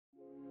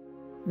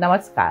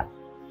Namaskar.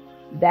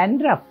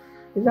 Dandruff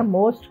is the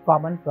most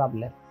common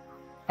problem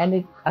and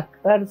it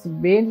occurs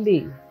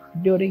mainly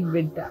during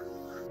winter.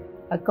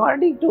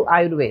 According to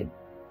Ayurveda,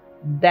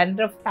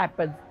 dandruff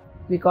happens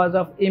because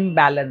of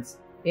imbalance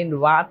in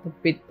Vata,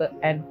 Pitta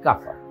and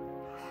Kapha.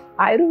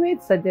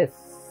 Ayurveda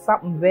suggests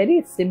some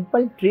very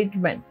simple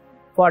treatment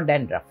for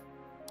dandruff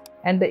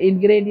and the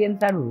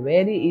ingredients are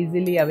very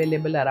easily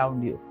available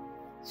around you.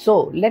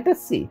 So let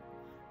us see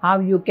how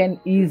you can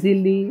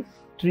easily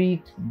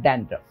treat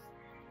dandruff.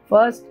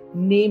 First,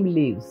 neem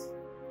leaves.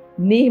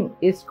 Neem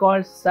is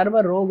called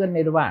Sarva Roga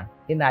Nirvan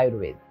in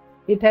Ayurveda.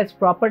 It has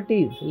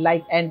properties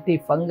like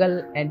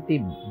antifungal,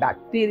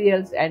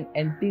 antibacterial and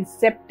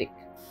antiseptic.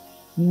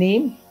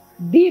 Neem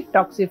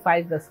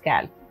detoxifies the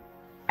scalp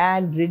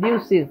and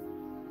reduces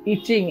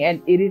itching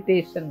and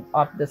irritation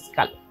of the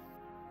scalp.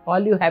 All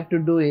you have to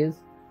do is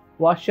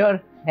wash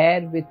your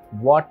hair with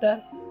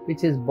water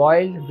which is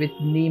boiled with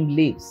neem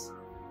leaves.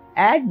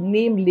 Add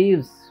neem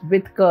leaves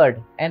with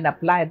curd and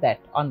apply that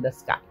on the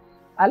scalp.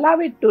 Allow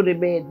it to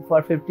remain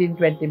for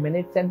 15-20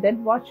 minutes and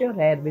then wash your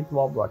hair with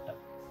warm water.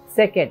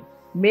 Second,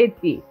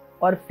 methi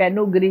or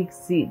fenugreek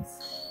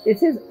seeds.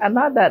 This is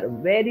another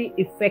very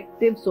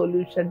effective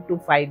solution to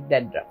fight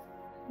dandruff.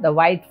 The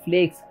white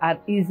flakes are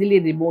easily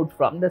removed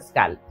from the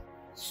scalp.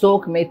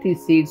 Soak methi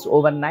seeds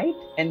overnight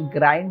and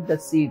grind the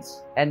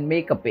seeds and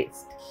make a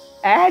paste.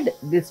 Add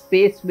this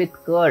paste with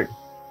curd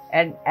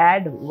and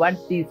add 1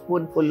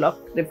 teaspoonful of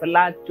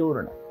Triphala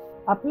Churna.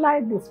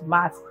 Apply this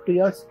mask to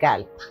your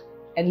scalp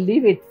and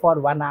leave it for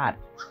 1 hour.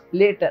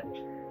 Later,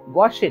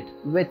 wash it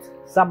with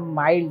some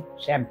mild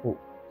shampoo.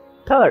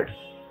 Third,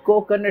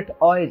 coconut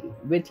oil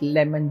with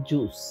lemon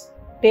juice.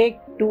 Take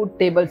 2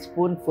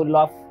 tablespoonfuls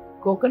of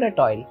coconut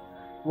oil,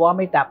 warm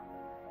it up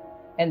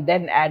and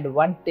then add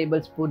 1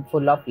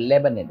 tablespoonful of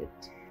lemon in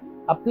it.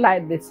 Apply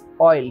this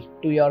oil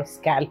to your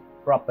scalp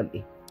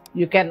properly.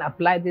 You can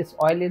apply this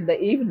oil in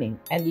the evening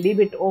and leave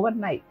it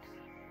overnight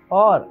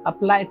or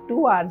apply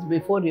 2 hours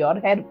before your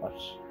hair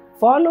wash.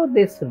 Follow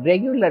this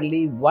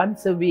regularly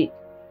once a week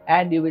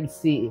and you will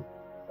see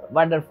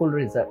wonderful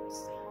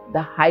results. The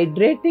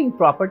hydrating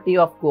property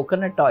of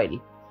coconut oil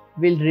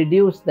will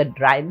reduce the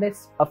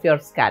dryness of your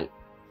scalp,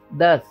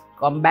 thus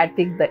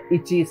combating the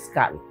itchy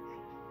scalp.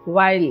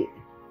 While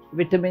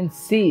vitamin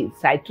C,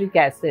 citric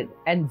acid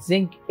and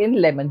zinc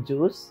in lemon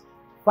juice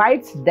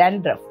fights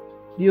dandruff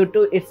due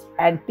to its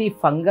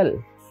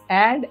antifungal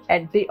and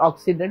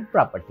antioxidant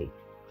property.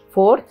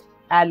 Fourth,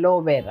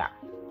 aloe vera.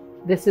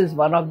 This is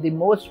one of the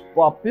most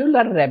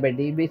popular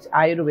remedy which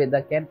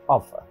Ayurveda can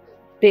offer.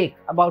 Take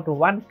about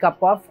 1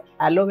 cup of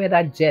aloe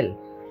vera gel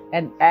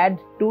and add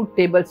 2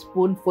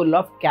 tablespoonfuls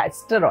of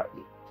castor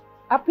oil.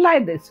 Apply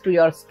this to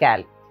your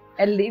scalp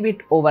and leave it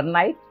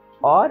overnight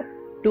or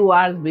 2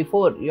 hours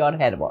before your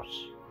hair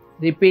wash.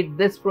 Repeat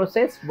this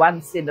process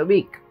once in a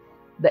week.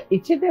 The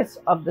itchiness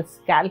of the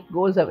scalp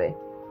goes away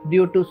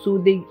due to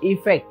soothing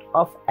effect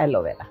of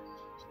aloe vera.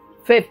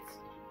 Fifth,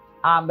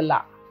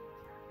 amla.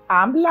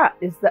 Amla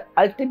is the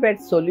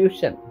ultimate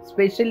solution,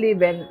 especially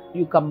when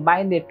you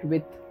combine it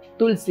with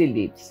tulsi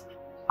leaves.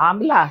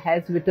 Amla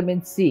has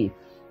vitamin C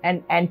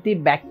and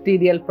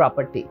antibacterial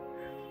property,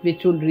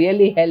 which will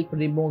really help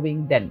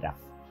removing dandruff.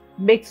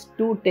 Mix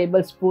 2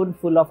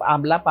 tablespoonfuls of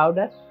amla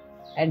powder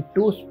and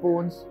 2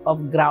 spoons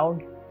of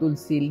ground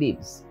tulsi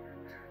leaves.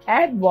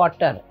 Add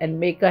water and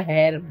make a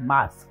hair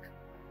mask.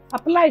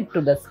 Apply it to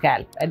the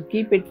scalp and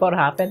keep it for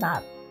half an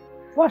hour.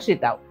 Wash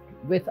it out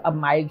with a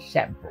mild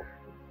shampoo.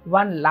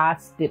 One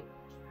last tip.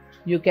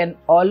 You can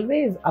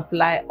always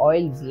apply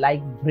oils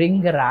like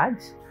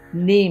bhringraj,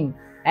 neem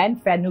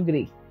and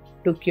fenugreek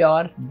to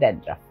cure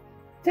dandruff.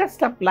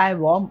 Just apply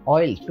warm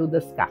oil to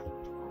the scalp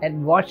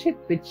and wash it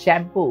with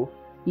shampoo,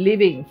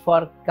 leaving for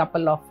a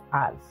couple of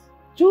hours.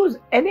 Choose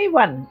any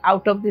one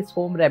out of this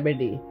home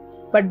remedy,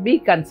 but be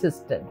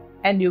consistent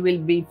and you will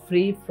be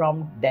free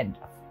from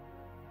dandruff.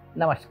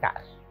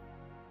 Namaskar.